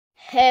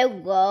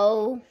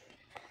Hello.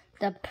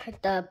 The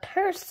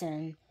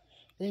person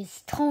who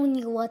is telling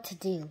you what to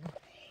do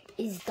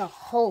is the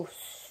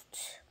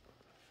host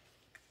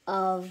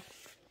of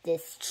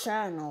this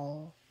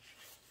channel.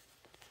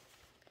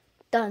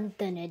 Dun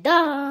dun dun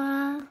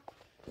dun.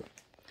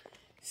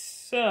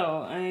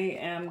 So I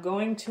am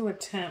going to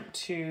attempt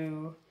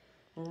to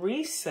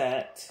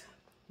reset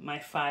my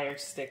Fire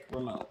Stick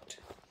remote.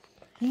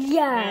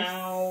 Yes.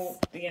 Now,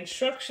 the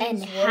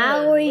instructions and were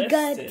how are you listed.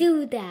 gonna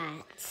do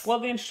that? Well,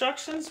 the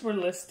instructions were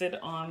listed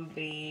on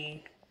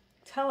the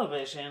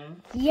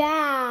television.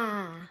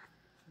 Yeah.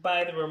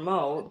 By the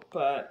remote,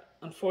 but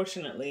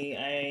unfortunately,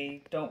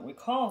 I don't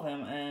recall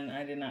them, and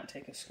I did not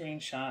take a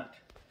screenshot.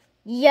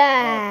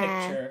 Yeah. Or a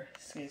picture,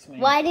 excuse me.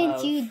 Why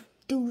didn't you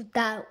do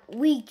that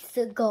weeks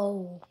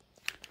ago?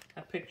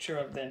 A picture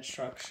of the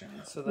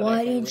instructions, so that Why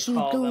I can didn't you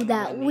recall do them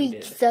that when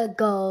weeks needed.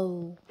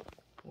 ago?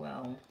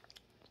 Well,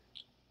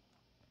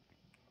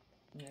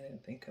 I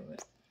didn't think of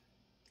it.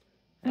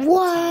 Why?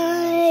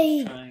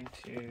 I was trying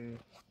to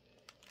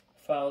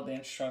follow the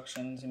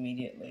instructions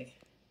immediately.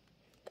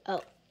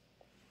 Oh.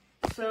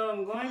 So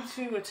I'm going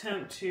to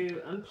attempt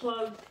to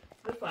unplug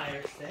the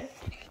Fire Stick.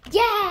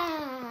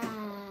 Yeah.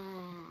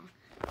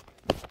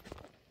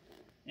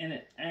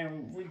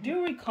 And we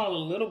do recall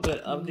a little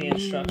bit of the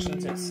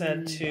instructions. It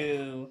said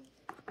to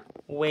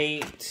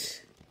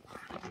wait.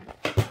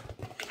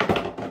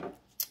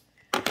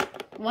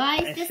 Why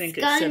is this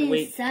gun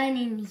and sun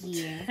in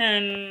here?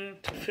 10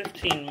 to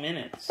 15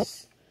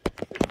 minutes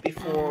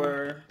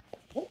before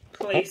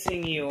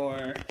placing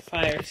your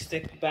Fire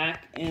Stick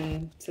back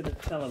into the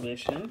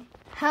television.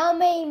 How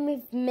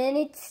many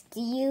minutes do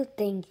you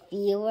think,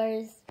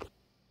 viewers?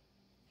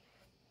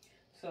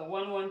 So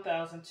 1,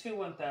 1,000, 2,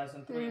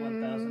 1,000, 3,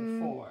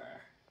 1,000, 4,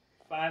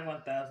 5,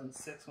 1,000,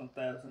 6,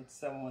 1,000,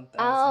 7, 1,000.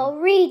 I'll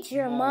read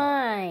your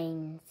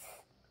minds.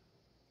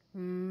 8,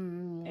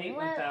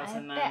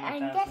 1,000,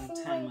 9, 1,000,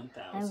 10,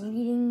 1,000. I'm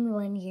reading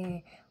when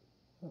you're...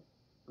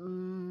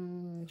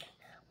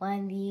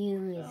 one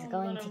view is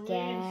going to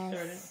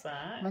guess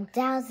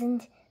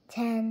 1,000,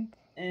 10,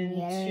 and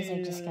the others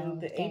are just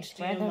going to guess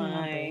random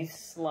numbers.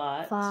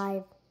 Slot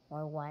 5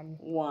 or 1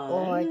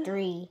 or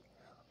 3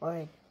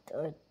 or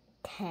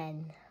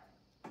 10.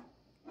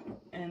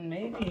 And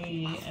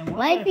maybe...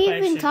 Why have you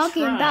been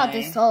talking about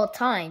this whole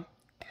time?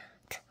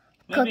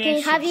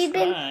 Cooking, have you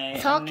been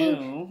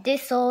talking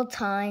this whole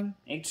time?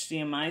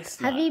 HDMI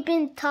slot. Have you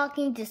been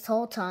talking this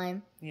whole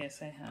time?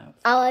 Yes, I have.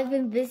 Oh, I've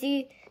been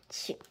busy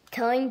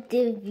telling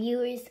the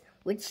viewers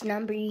which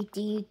number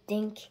do you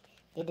think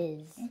it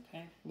is.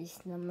 Okay.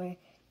 This number,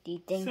 do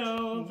you think?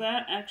 So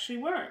that actually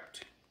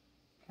worked.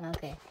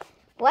 Okay.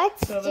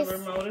 So the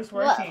remote is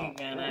working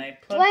again. I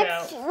plugged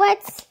out.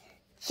 Let's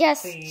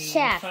just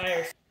check.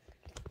 Fire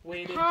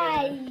waited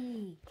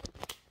Hi,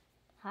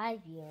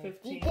 viewers.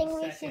 Do you think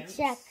we should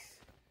check?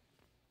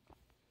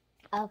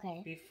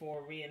 Okay.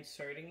 Before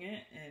reinserting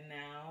it, and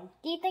now.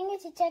 Do you think we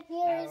should check,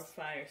 viewers? Our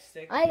Fire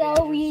Stick.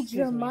 I'll read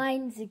your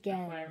minds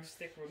again. The Fire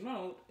Stick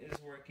remote is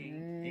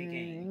working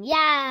again.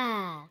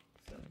 Yeah.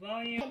 So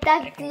volume.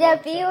 The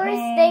viewers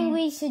think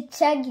we should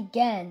check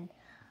again.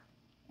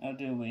 Oh,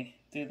 do we?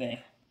 Do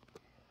they?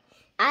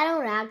 I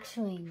don't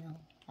actually know.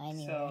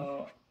 Anyway.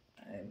 So.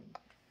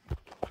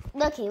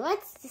 Okay,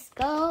 let's just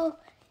go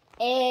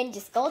and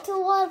just go to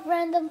one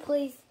random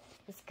place.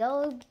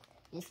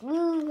 Just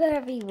move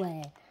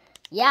everywhere.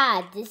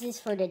 Yeah, this is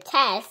for the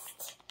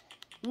test.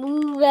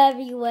 Move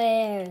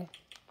everywhere.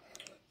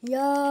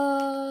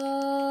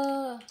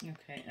 Yeah.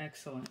 Okay,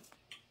 excellent.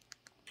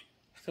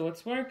 So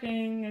it's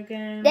working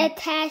again. The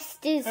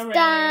test is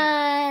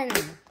done.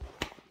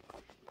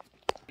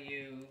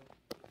 You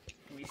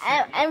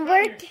and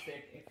we're if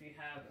you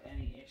have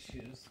any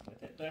issues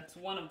with it. That's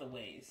one of the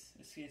ways,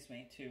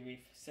 to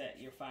reset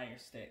your Fire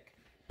Stick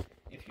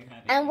if you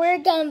have. And we're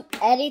gonna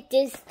edit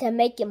this to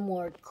make it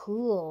more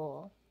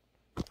cool.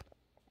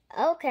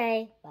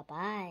 Okay,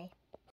 bye-bye.